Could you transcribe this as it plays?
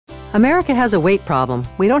America has a weight problem.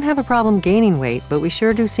 We don't have a problem gaining weight, but we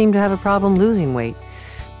sure do seem to have a problem losing weight.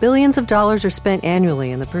 Billions of dollars are spent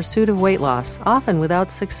annually in the pursuit of weight loss, often without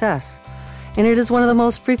success. And it is one of the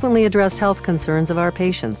most frequently addressed health concerns of our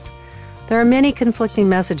patients. There are many conflicting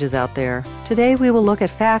messages out there. Today we will look at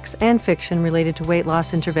facts and fiction related to weight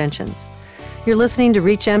loss interventions. You're listening to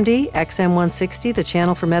ReachMD, XM160, the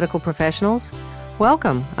channel for medical professionals.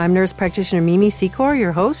 Welcome. I'm nurse practitioner Mimi Secor,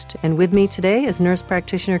 your host, and with me today is nurse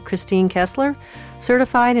practitioner Christine Kessler,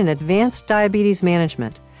 certified in advanced diabetes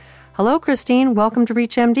management. Hello, Christine. Welcome to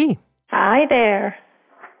ReachMD. Hi there.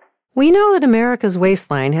 We know that America's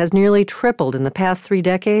waistline has nearly tripled in the past 3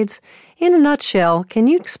 decades. In a nutshell, can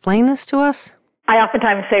you explain this to us? I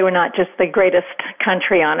oftentimes say we're not just the greatest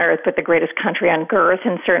country on earth, but the greatest country on girth,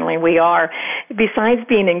 and certainly we are. Besides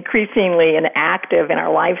being increasingly inactive in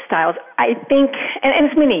our lifestyles, I think, and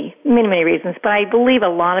it's many reasons, but I believe a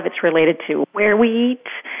lot of it's related to where we eat,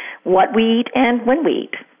 what we eat, and when we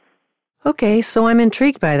eat. Okay, so I'm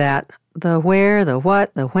intrigued by that. The where, the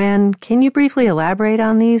what, the when. Can you briefly elaborate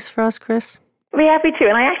on these for us, Chris? I'd be happy to,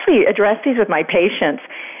 and I actually address these with my patients.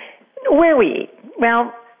 Where we eat.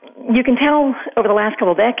 Well, you can tell over the last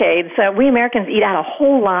couple of decades, we Americans eat out a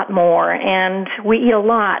whole lot more, and we eat a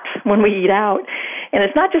lot when we eat out. And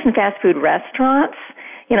it's not just in fast food restaurants.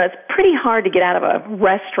 You know, it's pretty hard to get out of a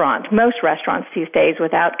restaurant, most restaurants these days,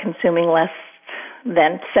 without consuming less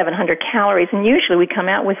than 700 calories. And usually we come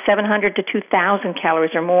out with 700 to 2,000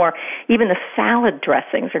 calories or more. Even the salad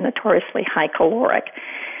dressings are notoriously high caloric.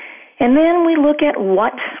 And then we look at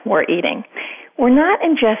what we're eating. We're not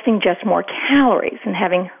ingesting just more calories and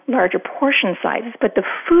having larger portion sizes, but the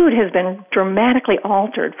food has been dramatically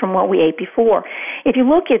altered from what we ate before. If you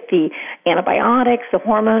look at the antibiotics, the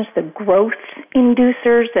hormones, the growth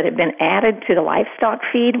inducers that have been added to the livestock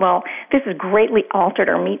feed, well, this has greatly altered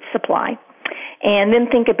our meat supply. And then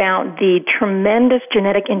think about the tremendous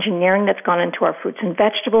genetic engineering that's gone into our fruits and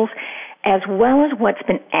vegetables, as well as what's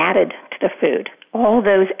been added to the food. All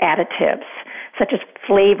those additives, such as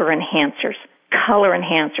flavor enhancers, color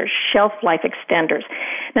enhancers, shelf life extenders.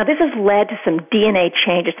 Now, this has led to some DNA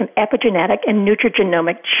changes, some epigenetic and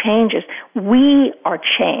nutrigenomic changes. We are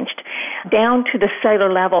changed down to the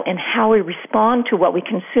cellular level in how we respond to what we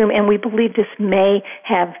consume, and we believe this may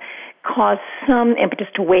have caused some impetus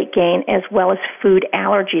to weight gain as well as food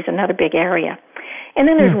allergies, another big area. And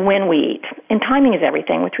then there's when we eat. And timing is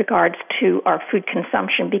everything with regards to our food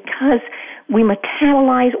consumption because we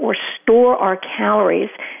metabolize or store our calories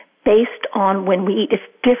based on when we eat. It's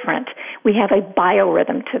different. We have a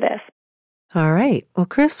biorhythm to this. All right. Well,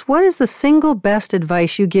 Chris, what is the single best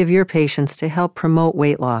advice you give your patients to help promote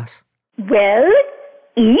weight loss? Well,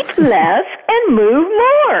 eat less and move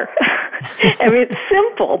more. I mean, it's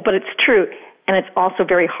simple, but it's true. And it's also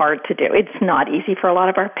very hard to do. It's not easy for a lot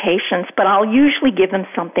of our patients, but I'll usually give them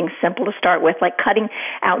something simple to start with, like cutting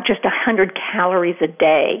out just 100 calories a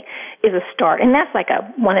day is a start. And that's like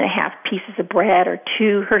 1.5 pieces of bread or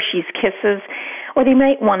 2 Hershey's Kisses. Or they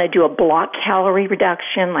might want to do a block calorie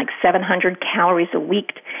reduction, like 700 calories a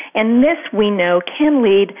week. And this, we know, can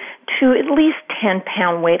lead to at least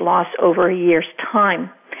 10-pound weight loss over a year's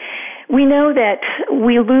time. We know that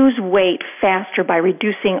we lose weight faster by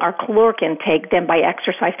reducing our caloric intake than by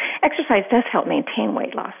exercise. Exercise does help maintain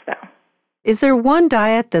weight loss, though. Is there one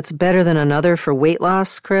diet that's better than another for weight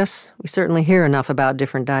loss, Chris? We certainly hear enough about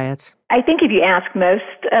different diets. I think if you ask most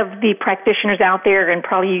of the practitioners out there, and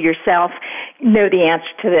probably you yourself, know the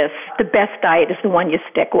answer to this. The best diet is the one you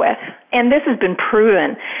stick with. And this has been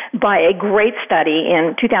proven by a great study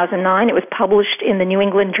in 2009. It was published in the New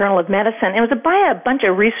England Journal of Medicine. It was by a bunch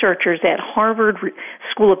of researchers at Harvard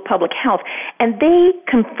School of Public Health. And they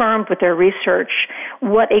confirmed with their research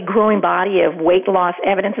what a growing body of weight loss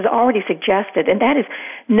evidence has already suggested. And that is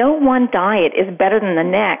no one diet is better than the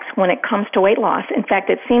next when it comes to weight loss. In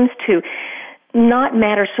fact, it seems to not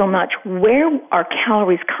matter so much where our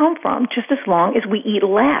calories come from, just as long as we eat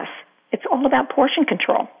less. It's all about portion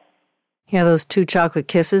control. Yeah, those 2 chocolate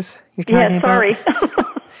kisses you're talking about? Sorry.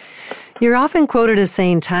 You're often quoted as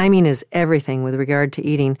saying timing is everything with regard to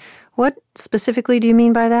eating. What specifically do you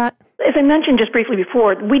mean by that? As I mentioned just briefly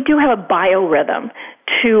before, we do have a biorhythm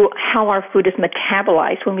to how our food is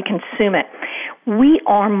metabolized when we consume it. We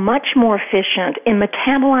are much more efficient in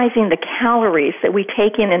metabolizing the calories that we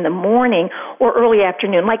take in the morning or early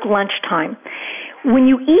afternoon, like lunchtime. When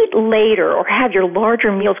you eat later or have your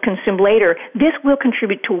larger meals consumed later, this will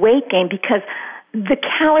contribute to weight gain because the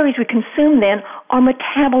calories we consume then are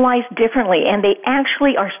metabolized differently, and they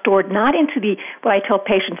actually are stored not into what I tell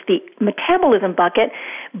patients, the metabolism bucket,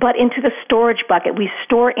 but into the storage bucket. We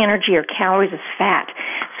store energy or calories as fat.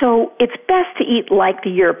 So it's best to eat like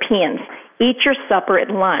the Europeans. Eat your supper at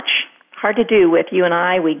lunch. Hard to do with you and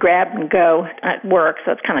I. We grab and go at work,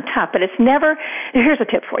 so it's kind of tough. But here's a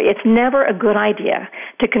tip for you. It's never a good idea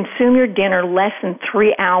to consume your dinner less than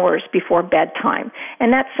 3 hours before bedtime.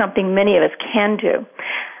 And that's something many of us can do.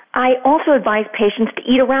 I also advise patients to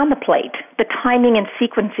eat around the plate, the timing and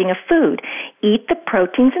sequencing of food. Eat the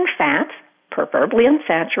proteins and fats, preferably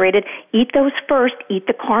unsaturated. Eat those first, eat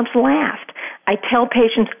the carbs last. I tell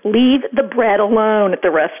patients, leave the bread alone at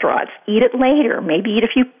the restaurants. Eat it later. Maybe eat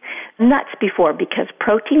a few nuts before, because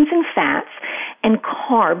proteins and fats and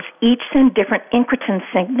carbs each send different incretin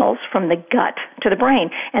signals from the gut to the brain,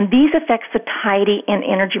 and these affect satiety and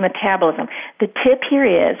energy metabolism. The tip here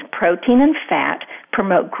is protein and fat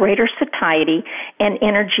promote greater satiety and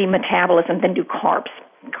energy metabolism than do carbs.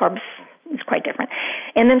 Carbs is quite different.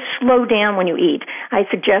 And then slow down when you eat. I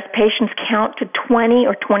suggest patients count to 20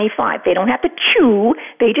 or 25. They don't have to chew,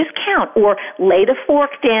 they just count, or lay the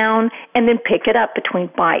fork down and then pick it up between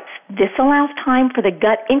bites. This allows time for the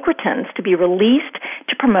gut incretins to be released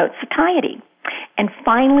to promote satiety. And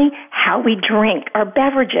finally, how we drink our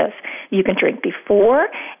beverages. You can drink before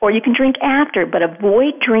or you can drink after, but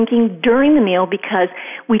avoid drinking during the meal because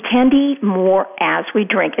we tend to eat more as we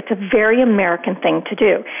drink. It's a very American thing to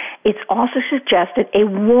do. It's also suggested a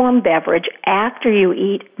warm beverage after you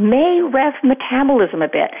eat may rev metabolism a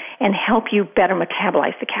bit and help you better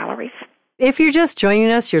metabolize the calories. If you're just joining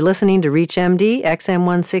us, you're listening to ReachMD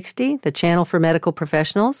XM160, the channel for medical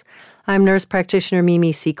professionals. I'm nurse practitioner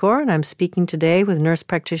Mimi Secor, and I'm speaking today with nurse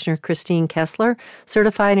practitioner Christine Kessler,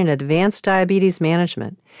 certified in advanced diabetes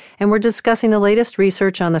management. And we're discussing the latest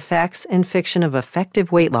research on the facts and fiction of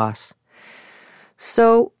effective weight loss.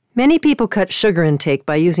 So, many people cut sugar intake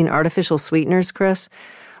by using artificial sweeteners, Chris.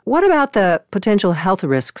 What about the potential health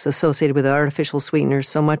risks associated with artificial sweeteners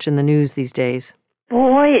so much in the news these days?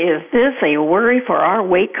 Boy, is this a worry for our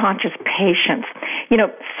weight-conscious patients. You know,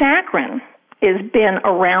 saccharin has been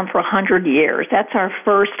around for 100 years. That's our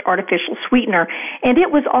first artificial sweetener, and it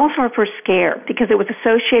was also our first scare because it was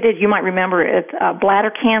associated, you might remember, with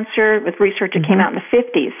bladder cancer, with research that came out in the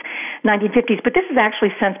 1950s, but this has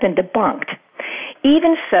actually since been debunked.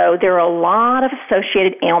 Even so, there are a lot of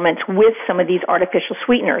associated ailments with some of these artificial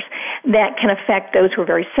sweeteners that can affect those who are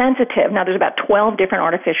very sensitive. Now, there's about 12 different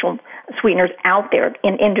artificial sweeteners out there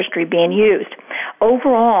in industry being used.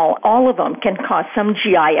 Overall, all of them can cause some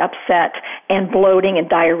GI upset and bloating and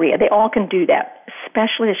diarrhea. They all can do that,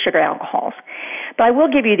 especially the sugar alcohols. But I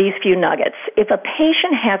will give you these few nuggets. If a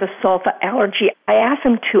patient has a sulfa allergy, I ask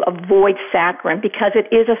them to avoid saccharin because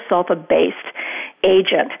it is a sulfa-based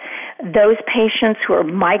agent. Those patients who are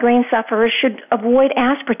migraine sufferers should avoid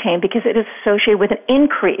aspartame because it is associated with an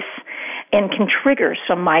increase and can trigger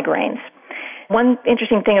some migraines. One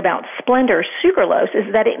interesting thing about Splenda sucralose is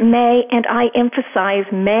that it may, and I emphasize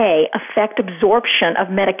may, affect absorption of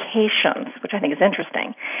medications, which I think is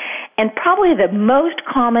interesting. And probably the most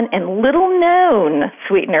common and little-known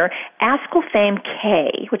sweetener, ascorbate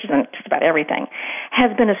K, which is in just about everything,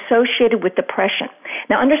 has been associated with depression.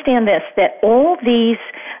 Now understand this, that all these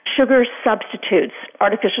sugar substitutes,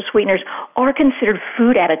 artificial sweeteners, are considered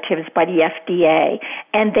food additives by the FDA,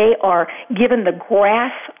 and they are given the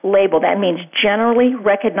GRAS label. That means generally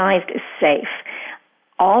recognized as safe.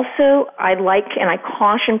 Also, I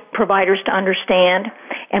caution providers to understand,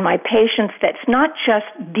 and my patients, that it's not just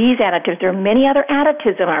these additives. There are many other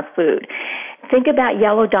additives in our food. Think about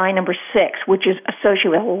yellow dye number 6, which is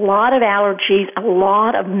associated with a lot of allergies, a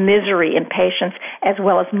lot of misery in patients, as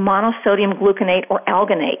well as monosodium gluconate or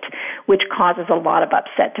alginate, which causes a lot of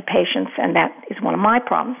upset to patients, and that is one of my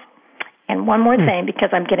problems. And one more thing, because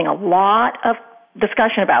I'm getting a lot of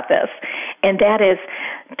discussion about this, and that is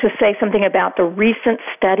to say something about the recent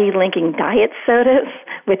study linking diet sodas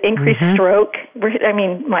with increased stroke. I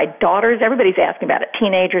mean, my daughters, everybody's asking about it,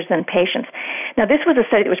 teenagers and patients. Now, this was a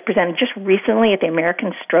study that was presented just recently at the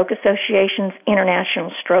American Stroke Association's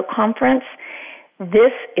International Stroke Conference.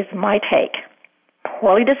 This is my take.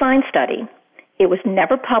 Poorly designed study. It was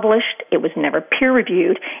never published, it was never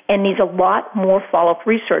peer-reviewed, and needs a lot more follow-up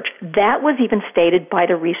research. That was even stated by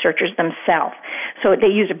the researchers themselves. So they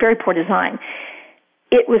used a very poor design.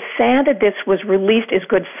 It was sad that this was released as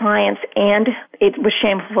good science, and it was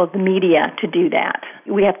shameful of the media to do that.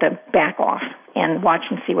 We have to back off and watch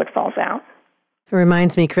and see what falls out. It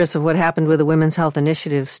reminds me, Chris, of what happened with the Women's Health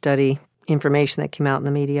Initiative study information that came out in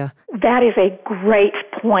the media. That is a great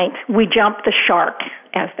point. We jumped the shark,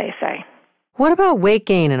 as they say. What about weight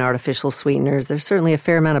gain and artificial sweeteners? There's certainly a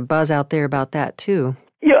fair amount of buzz out there about that, too.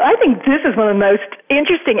 I think this is one of the most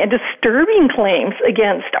interesting and disturbing claims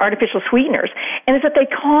against artificial sweeteners, and is that they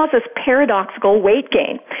cause us paradoxical weight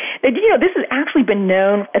gain. This has actually been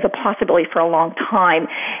known as a possibility for a long time,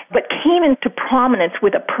 but came into prominence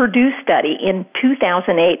with a Purdue study in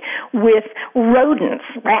 2008 with rodents,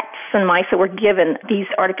 rats and mice that were given these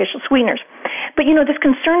artificial sweeteners. But, this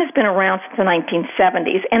concern has been around since the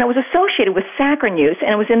 1970s, and it was associated with saccharin use,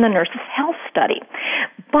 and it was in the Nurses' Health Study.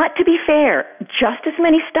 But to be fair, just as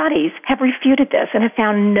many studies have refuted this and have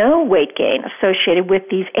found no weight gain associated with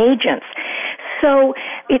these agents. So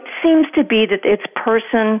it seems to be that it's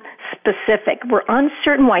person-specific. We're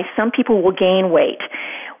uncertain why some people will gain weight.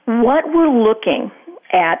 What we're looking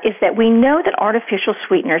at is that we know that artificial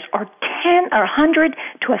sweeteners are 10 or 100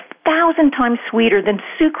 to 1,000 times sweeter than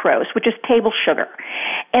sucrose, which is table sugar.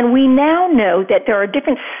 And we now know that there are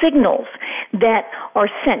different signals that are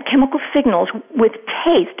sent, chemical signals with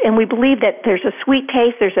taste, and we believe that there's a sweet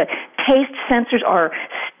taste, there's a taste sensors are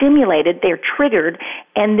stimulated, they're triggered,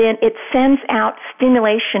 and then it sends out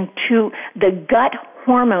stimulation to the gut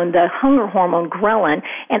hormone, the hunger hormone, ghrelin,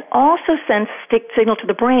 and also sends signal to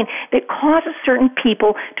the brain that causes certain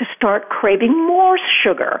people to start craving more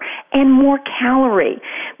sugar and more calorie.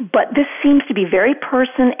 But this seems to be very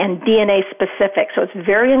person and DNA specific, so it's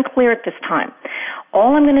very unclear at this time.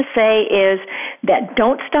 All I'm going to say is that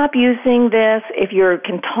don't stop using this if you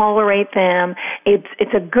can tolerate them.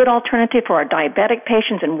 It's a good alternative for our diabetic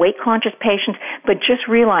patients and weight-conscious patients, but just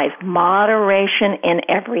realize moderation in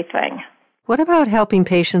everything. What about helping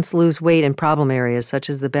patients lose weight in problem areas such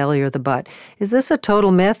as the belly or the butt? Is this a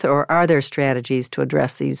total myth, or are there strategies to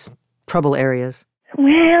address these trouble areas?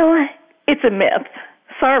 Well, it's a myth.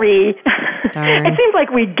 Sorry. It seems like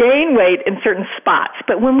we gain weight in certain spots,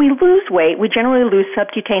 but when we lose weight, we generally lose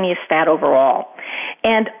subcutaneous fat overall.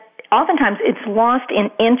 And oftentimes it's lost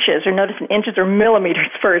in inches, or notice in inches or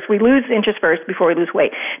millimeters first. We lose inches first before we lose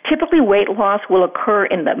weight. Typically, weight loss will occur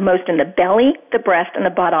most in the belly, the breast, and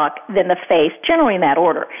the buttock, then the face, generally in that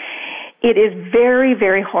order. It is very,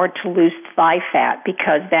 very hard to lose thigh fat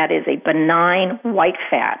because that is a benign white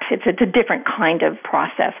fat. It's a different kind of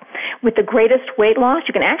process. With the greatest weight loss,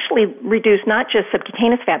 you can actually reduce not just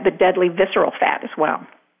subcutaneous fat, but deadly visceral fat as well.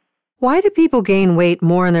 Why do people gain weight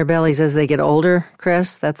more in their bellies as they get older,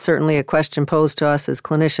 Chris? That's certainly a question posed to us as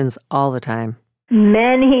clinicians all the time.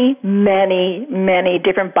 Many, many, many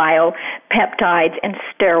different biopeptides and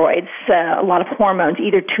steroids, a lot of hormones,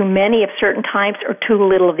 either too many of certain types or too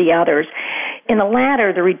little of the others. In the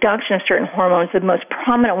latter, the reduction of certain hormones, the most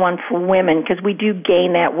prominent one for women, because we do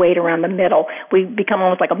gain that weight around the middle, we become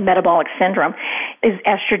almost like a metabolic syndrome, is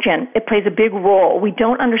estrogen. It plays a big role. We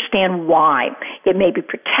don't understand why. It may be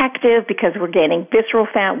protective because we're gaining visceral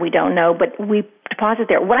fat. We don't know, but we deposit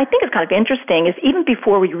there. What I think is kind of interesting is even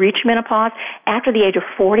before we reach menopause, after the age of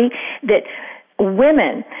 40, that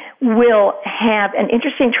women will have an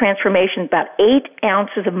interesting transformation. About 8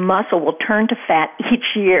 ounces of muscle will turn to fat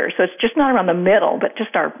each year. So it's just not around the middle, but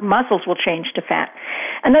just our muscles will change to fat.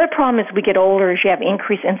 Another problem as we get older is you have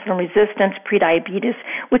increased insulin resistance, prediabetes,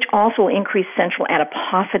 which also will increase central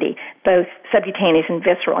adiposity, both subcutaneous and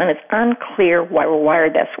visceral. And it's unclear why we're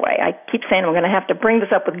wired this way. I keep saying I'm going to have to bring this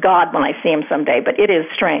up with God when I see him someday, but it is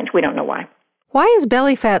strange. We don't know why. Why is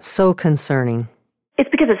belly fat so concerning? It's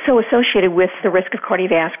because it's so associated with the risk of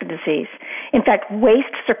cardiovascular disease. In fact, waist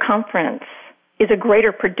circumference is a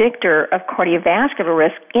greater predictor of cardiovascular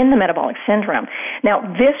risk in the metabolic syndrome. Now,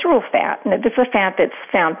 visceral fat, this is a fat that's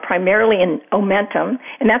found primarily in omentum,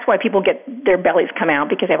 and that's why people get their bellies come out,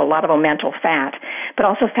 because they have a lot of omental fat, but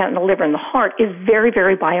also fat in the liver and the heart, is very,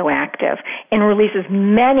 very bioactive and releases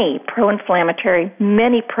many pro-inflammatory,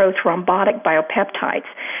 many pro-thrombotic biopeptides,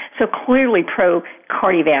 so clearly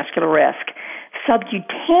pro-cardiovascular risk.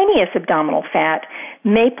 Subcutaneous abdominal fat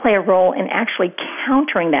may play a role in actually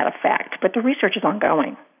countering that effect, but the research is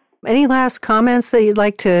ongoing. Any last comments that you'd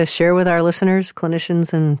like to share with our listeners,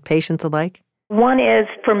 clinicians and patients alike? One is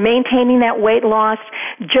for maintaining that weight loss,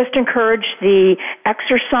 just encourage the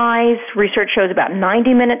exercise. Research shows about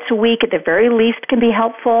 90 minutes a week at the very least can be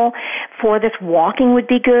helpful. For this, walking would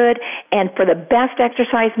be good. And for the best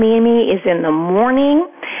exercise, me is in the morning,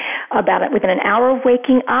 within an hour of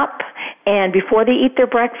waking up. And before they eat their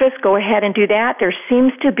breakfast, go ahead and do that. There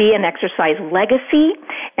seems to be an exercise legacy,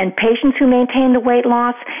 and patients who maintain the weight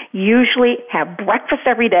loss usually have breakfast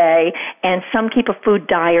every day, and some keep a food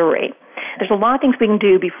diary. There's a lot of things we can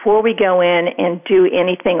do before we go in and do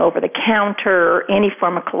anything over the counter, any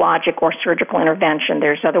pharmacologic or surgical intervention.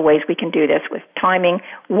 There's other ways we can do this with timing,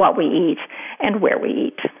 what we eat, and where we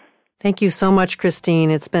eat. Thank you so much, Christine.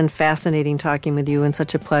 It's been fascinating talking with you and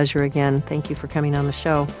such a pleasure again. Thank you for coming on the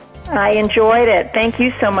show. I enjoyed it. Thank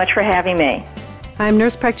you so much for having me. I'm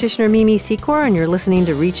nurse practitioner Mimi Secor, and you're listening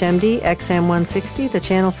to ReachMD XM160, the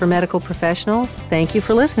channel for medical professionals. Thank you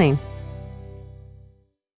for listening.